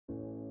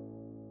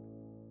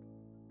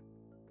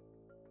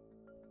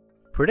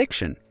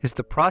Prediction is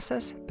the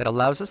process that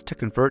allows us to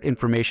convert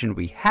information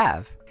we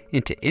have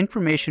into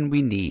information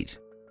we need.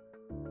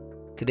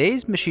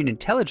 Today's machine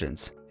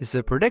intelligence is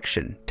a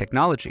prediction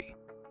technology.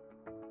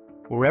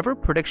 Wherever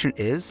prediction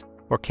is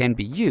or can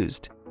be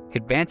used,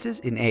 advances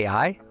in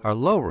AI are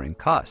lowering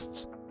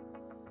costs.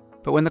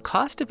 But when the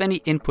cost of any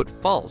input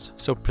falls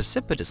so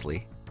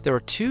precipitously, there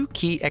are two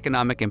key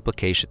economic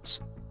implications.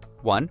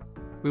 One,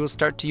 we will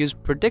start to use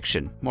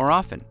prediction more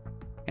often.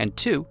 And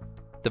two,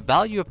 the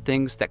value of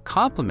things that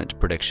complement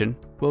prediction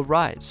will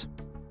rise.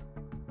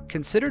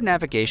 Consider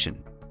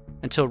navigation.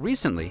 Until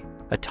recently,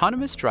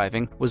 autonomous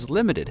driving was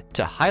limited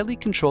to highly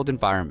controlled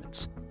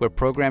environments where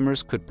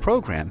programmers could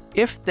program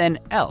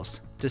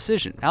if-then-else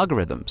decision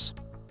algorithms.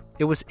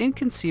 It was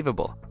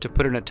inconceivable to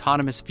put an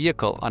autonomous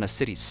vehicle on a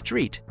city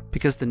street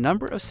because the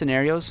number of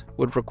scenarios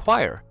would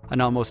require an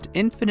almost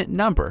infinite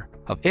number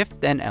of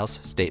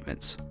if-then-else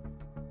statements.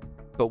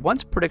 But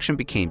once prediction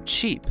became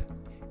cheap,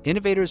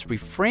 innovators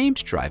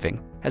reframed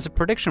driving as a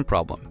prediction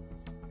problem.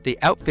 They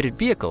outfitted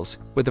vehicles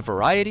with a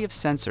variety of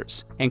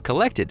sensors and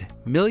collected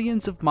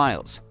millions of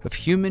miles of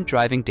human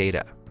driving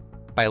data.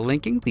 By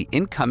linking the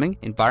incoming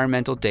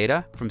environmental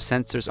data from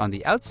sensors on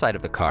the outside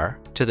of the car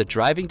to the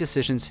driving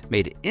decisions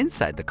made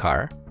inside the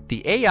car,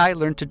 the AI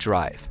learned to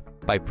drive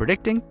by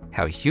predicting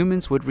how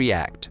humans would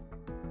react.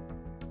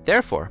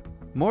 Therefore,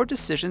 more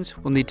decisions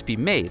will need to be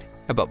made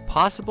about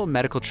possible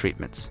medical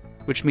treatments,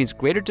 which means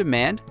greater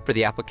demand for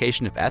the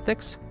application of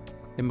ethics,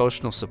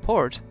 emotional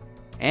support,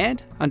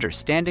 and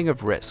understanding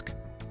of risk.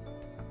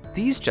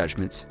 These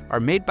judgments are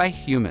made by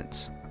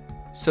humans,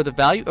 so the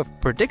value of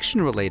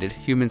prediction-related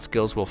human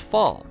skills will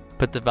fall,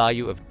 but the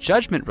value of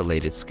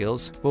judgment-related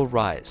skills will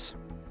rise.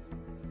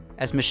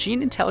 As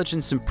machine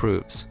intelligence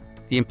improves,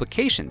 the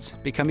implications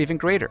become even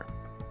greater.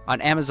 On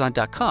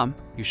Amazon.com,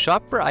 you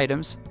shop for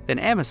items, then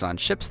Amazon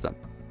ships them.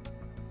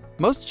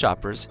 Most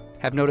shoppers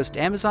have noticed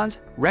Amazon's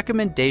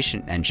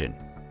recommendation engine.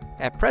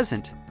 At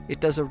present, it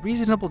does a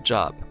reasonable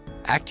job,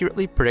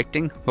 accurately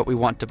predicting what we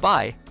want to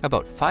buy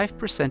about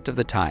 5% of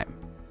the time.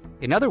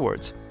 In other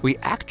words, we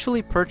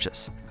actually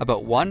purchase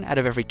about 1 out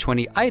of every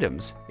 20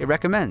 items it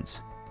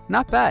recommends.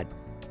 Not bad.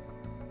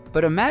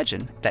 But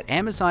imagine that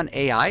Amazon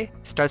AI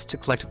starts to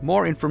collect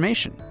more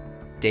information,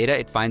 data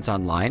it finds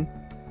online,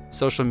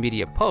 social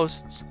media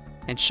posts,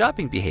 and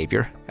shopping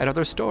behavior at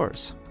other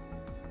stores.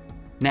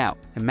 Now,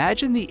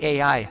 imagine the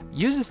AI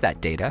uses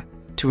that data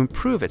to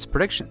improve its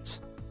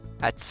predictions.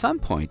 At some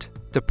point,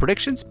 the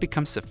predictions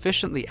become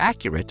sufficiently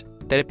accurate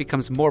that it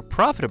becomes more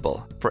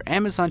profitable for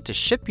Amazon to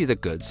ship you the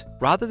goods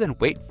rather than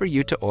wait for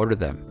you to order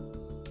them.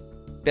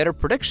 Better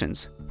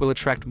predictions will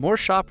attract more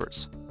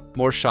shoppers.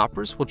 More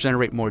shoppers will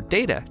generate more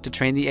data to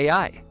train the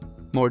AI.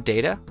 More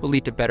data will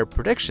lead to better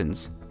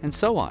predictions, and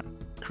so on,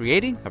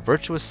 creating a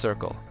virtuous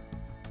circle.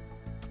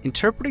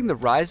 Interpreting the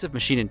rise of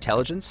machine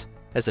intelligence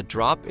as a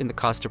drop in the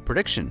cost of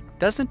prediction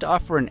doesn't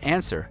offer an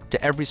answer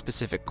to every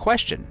specific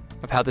question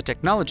of how the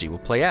technology will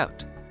play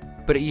out,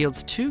 but it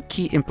yields two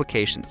key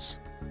implications.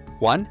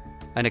 One,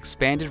 an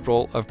expanded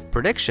role of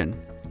prediction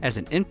as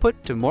an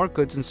input to more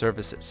goods and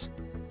services,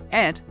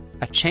 and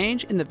a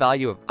change in the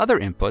value of other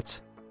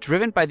inputs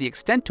driven by the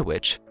extent to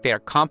which they are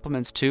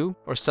complements to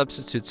or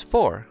substitutes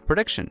for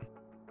prediction.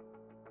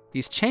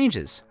 These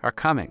changes are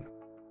coming.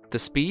 The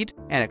speed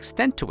and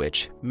extent to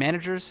which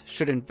managers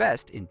should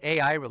invest in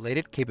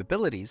AI-related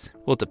capabilities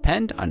will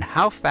depend on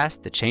how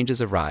fast the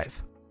changes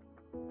arrive.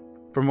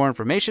 For more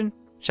information,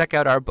 check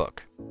out our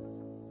book.